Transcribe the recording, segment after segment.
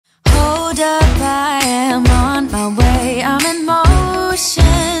Hold up, I am on my way, I'm in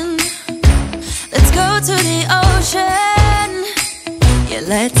motion. Let's go to the ocean. Yeah,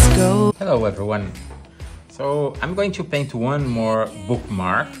 let's go. Hello everyone. So I'm going to paint one more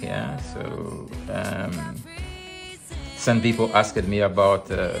bookmark. Yeah. So some people asked me about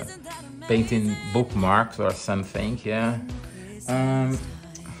painting bookmarks or something. Yeah.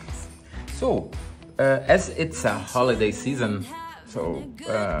 As it's a holiday season, so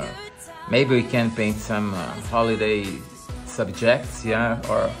maybe we can paint some holiday subjects, yeah,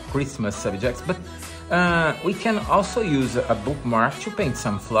 or Christmas subjects, but we can also use a bookmark to paint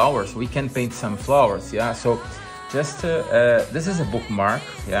some flowers. We can paint some flowers, yeah. So just this is a bookmark,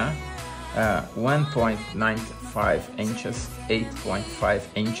 yeah, 1.95 inches, 8.5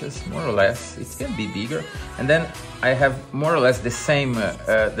 inches, more or less. It can be bigger, and then I have more or less the same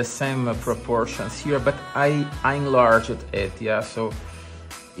proportions here, but I enlarged it, yeah. So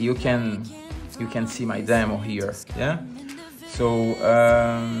you can see my demo here, yeah. So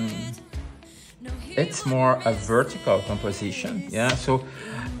it's more a vertical composition, yeah. So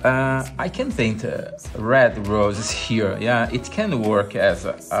I can paint red roses here, yeah. It can work as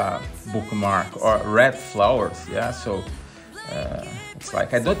a bookmark, or red flowers, yeah. So it's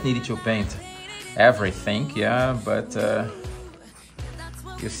like I don't need to paint everything, yeah, but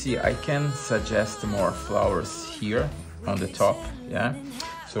you see, I can suggest more flowers here on the top, yeah.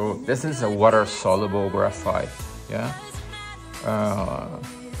 So this is a water-soluble graphite, yeah.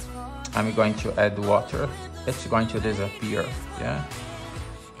 I'm going to add water. It's going to disappear, yeah.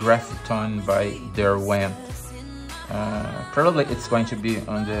 Graphitone by Derwent. Probably it's going to be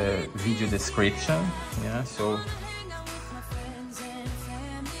on the video description, yeah. So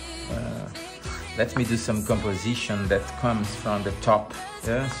let me do some composition that comes from the top,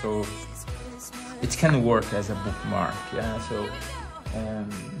 yeah. So it can work as a bookmark, yeah. So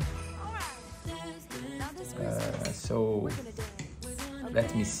so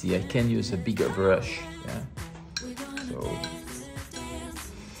let me see, I can use a bigger brush, yeah. So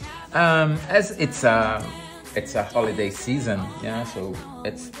as it's a holiday season, yeah, so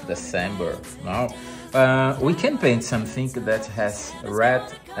it's December now, we can paint something that has red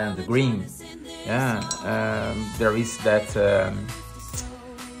and green, yeah. There is that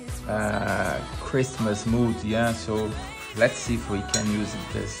Christmas mood, yeah. So let's see if we can use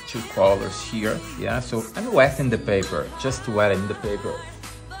these two colors here, yeah. So I'm wetting the paper, just wetting the paper.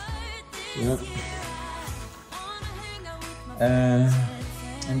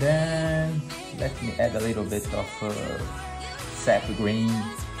 And then let me add a little bit of sap green,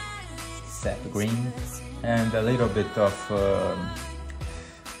 and a little bit of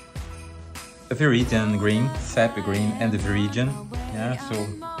Viridian green, sap green, and the Viridian, yeah. So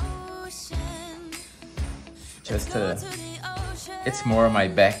just it's more my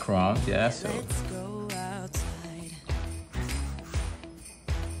background, yeah. So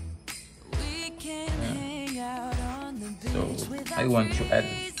I want to add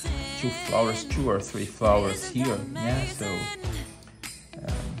two or three flowers here, yeah. So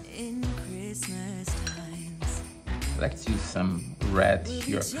let's use some red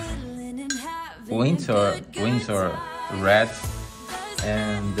here, Winsor red,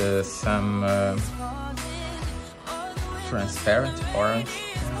 and some transparent orange,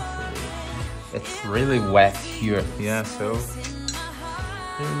 yeah. So it's really wet here, yeah. So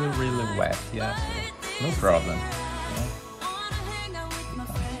really wet, yeah. So no problem.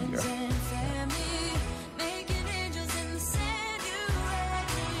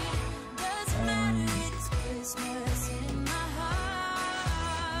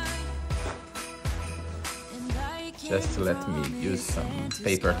 Just let me use some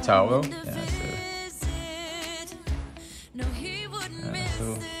paper towel, yeah.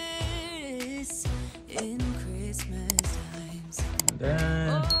 And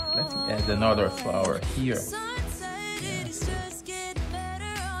then let me add another flower here, yeah. So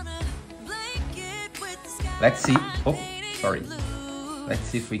let's see. Oh, sorry. Let's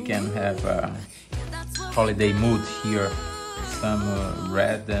see if we can have a holiday mood here. Some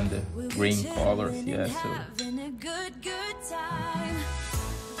red and green colors, yeah. So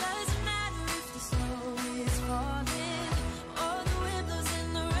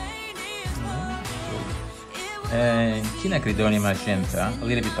and Quinacridone magenta, a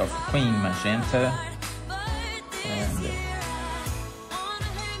little bit of queen magenta, and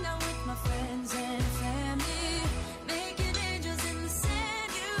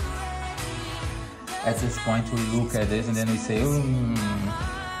at this point we look at this and then we say,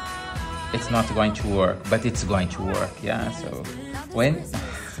 it's not going to work, but it's going to work, yeah. So when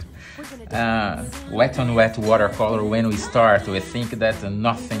wet on wet watercolor, when we start, we think that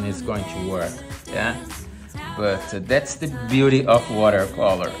nothing is going to work, yeah? But that's the beauty of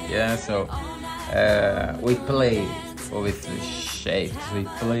watercolor, yeah? So we play with the shapes, we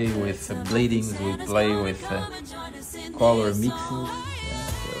play with bleedings, we play with color mixes, yeah?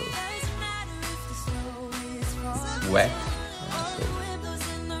 So it's wet, yeah? So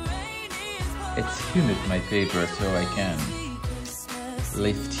it's humid, my paper, so I can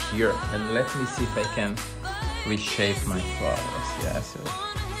lift here, and let me see if I can reshape my flowers, yeah? So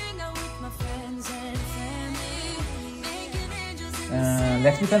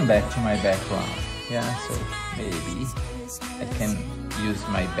let me come back to my background, yeah? So maybe I can use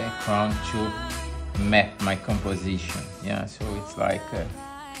my background to map my composition, yeah? So it's like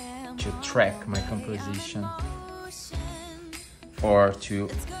to track my composition, or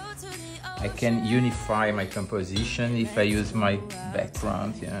I can unify my composition if I use my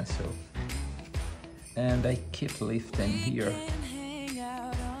background, yeah, so. And I keep lifting here.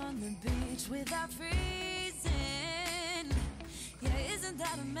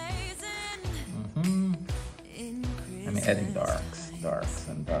 I'm adding darks,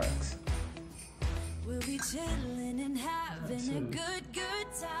 and darks. We'll be chilling and having a good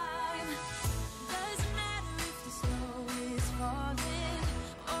time. Doesn't matter if the snow is falling.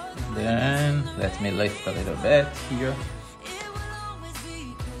 Then let me lift a little bit here.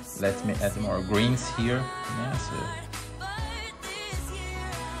 Let me add more greens here. Yeah, so.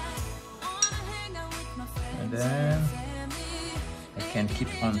 And then I can keep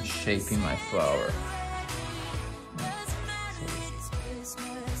on shaping my flower.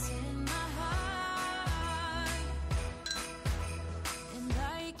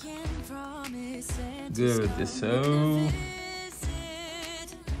 Good, so.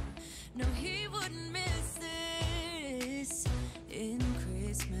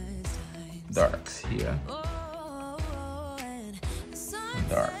 Darks here, and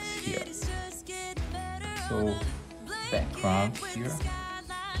darks here. So background here.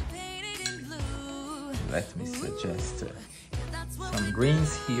 Let me suggest some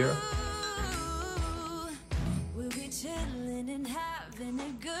greens here. We'll be chilling and having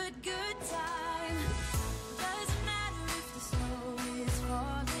a good time. Doesn't matter if the snow is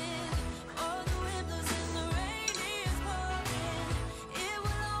falling or the wind blows and the rain is pouring. It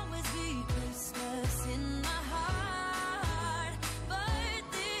will always be Christmas in my heart. But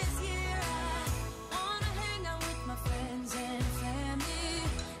this year I wanna hang out with my friends and family,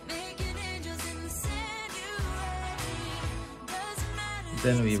 making angels in the sanctuary. Doesn't matter.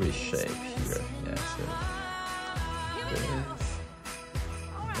 Then we reshape here. Yeah, so this,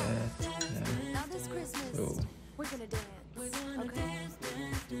 that, yeah. So we're gonna dance. Okay.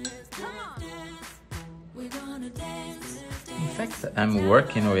 Come on. We're gonna dance. In fact, I'm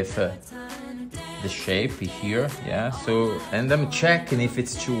working with the shape here, yeah, so, and I'm checking if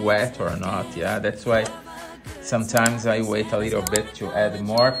it's too wet or not, yeah, that's why sometimes I wait a little bit to add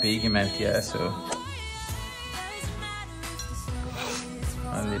more pigment, yeah, so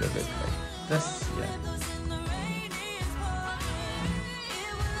a little bit like this, yeah.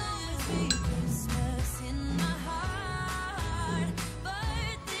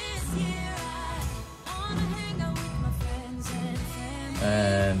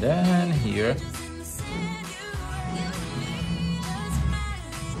 And then here,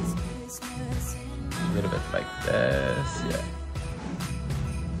 a little bit like this, yeah.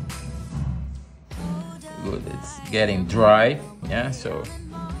 Good, it's getting dry, yeah, so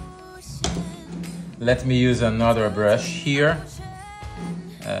let me use another brush here.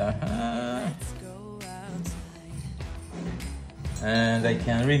 And I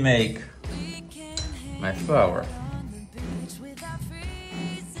can remake my flower.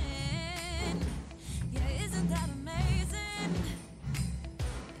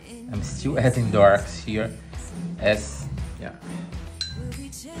 I'm still adding darks here, as, yeah.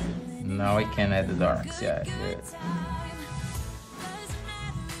 Now I can add the darks, yeah, good.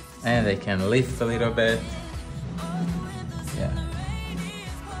 And I can lift a little bit, yeah.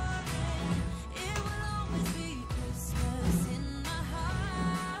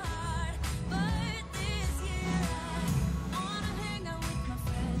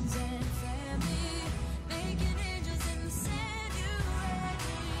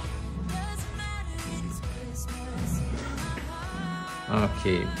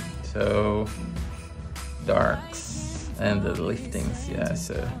 Okay, so darks and the liftings, yeah,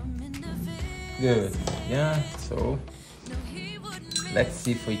 so good, yeah, so let's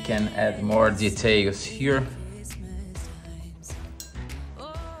see if we can add more details here.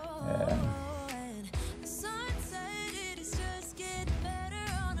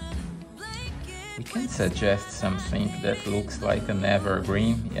 suggest something that looks like an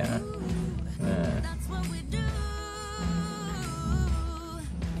evergreen, yeah.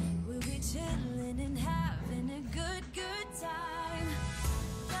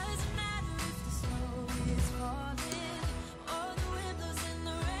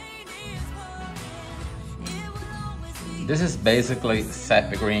 This is basically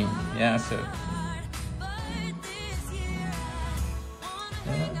sap green, yeah, so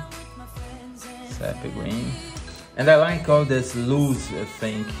yeah, sap green. And I like all this loose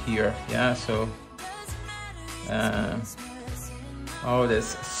thing here, yeah, so all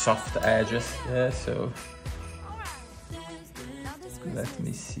these soft edges, yeah, so let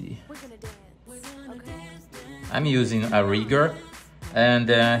me see. I'm using a rigger, and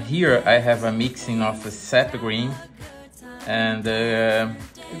here I have a mixing of the sap green and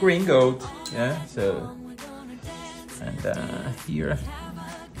green gold, yeah, so, and here,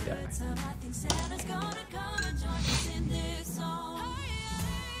 yeah.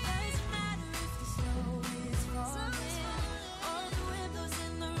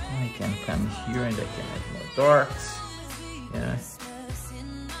 I can come here and I can add more darks, yeah,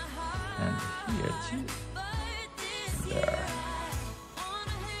 and here too, there.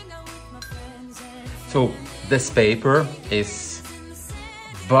 So this paper is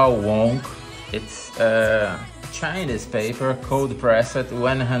Baohong. It's a Chinese paper, cold pressed,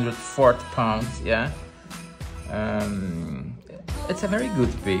 140 pounds, yeah. It's a very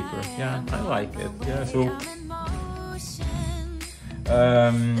good paper, yeah, I like it, yeah, so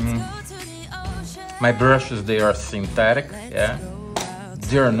my brushes, they are synthetic, yeah,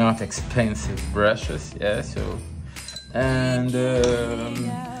 they're not expensive brushes, yeah, so, and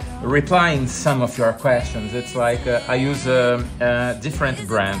replying some of your questions, it's like I use different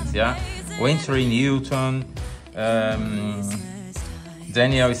brands, yeah, Winsor&Newton,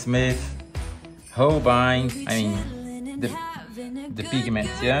 Daniel Smith, Holbein, I mean the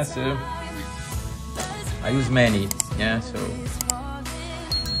pigments, yeah, so I use many, yeah, so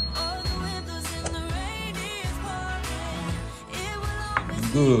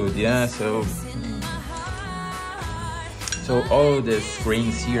good, yeah, so all the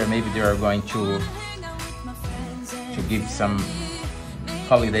screens here, maybe they are going to give some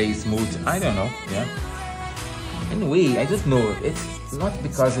holidays mood, I don't know, yeah. Anyway, I don't know, it's not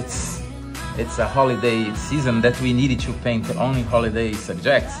because it's a holiday season that we needed to paint only holiday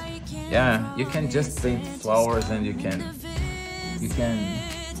subjects, yeah. You can just paint flowers and you can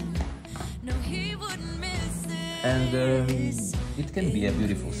and it can be a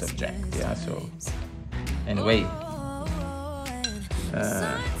beautiful subject, yeah, so anyway.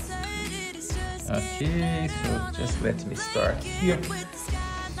 Okay, so just let me start here,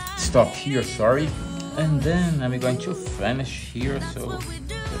 stop here, sorry, and then I'm going to finish here, so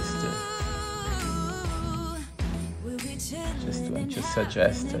just want to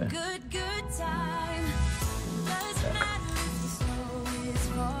suggest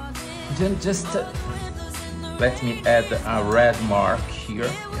then just let me add a red mark here,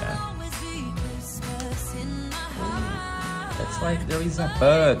 yeah. It's like there is a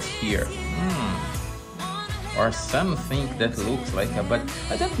bud here, or something that looks like a bud.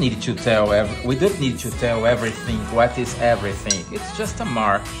 I don't need to tell we don't need to tell everything. What is everything? It's just a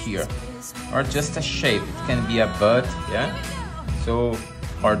mark here, or just a shape. It can be a bud, yeah. So,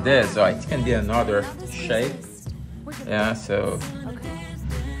 or this, or it can be another shape, yeah. So,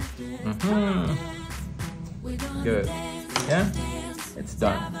 good, yeah. It's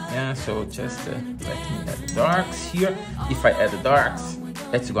done, yeah, so just let me add the darks here. If I add the darks,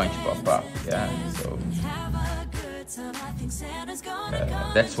 it's going to pop up, yeah, so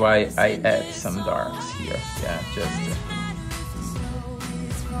that's why I add some darks here, yeah, just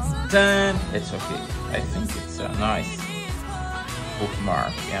then it's okay. I think it's a nice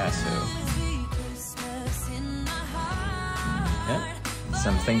bookmark, yeah, so yeah,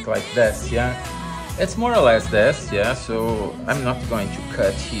 something like this, yeah. It's more or less this, yeah, so I'm not going to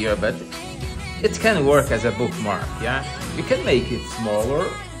cut here, but it can work as a bookmark, yeah. You can make it smaller,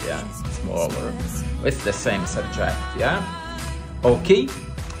 yeah, smaller, with the same subject, yeah. Okay,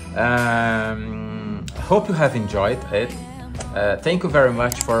 hope you have enjoyed it. Thank you very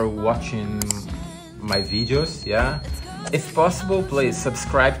much for watching my videos, yeah. If possible, please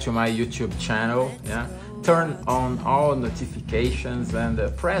subscribe to my YouTube channel, yeah. Turn on all notifications and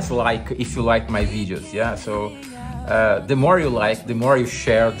press like if you like my videos, yeah. So the more you like, the more you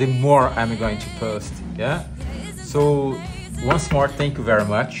share, the more I'm going to post, yeah. So once more, thank you very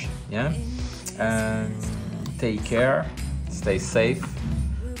much, yeah. And take care, stay safe,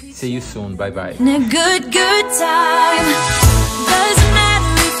 see you soon, bye bye. In a good time. Doesn't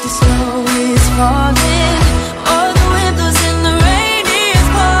matter if the snow is falling, or the wind blows and the rain is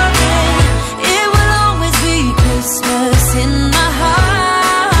pouring, it will always be Christmas in my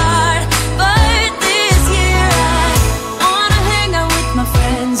heart. But this year I wanna hang out with my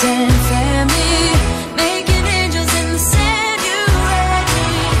friends and family, making angels in the sand, you and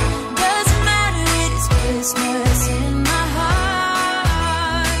me. Doesn't matter, it is Christmas in my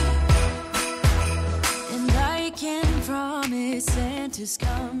heart. And I can promise Santa's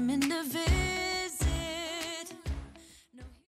coming to visit.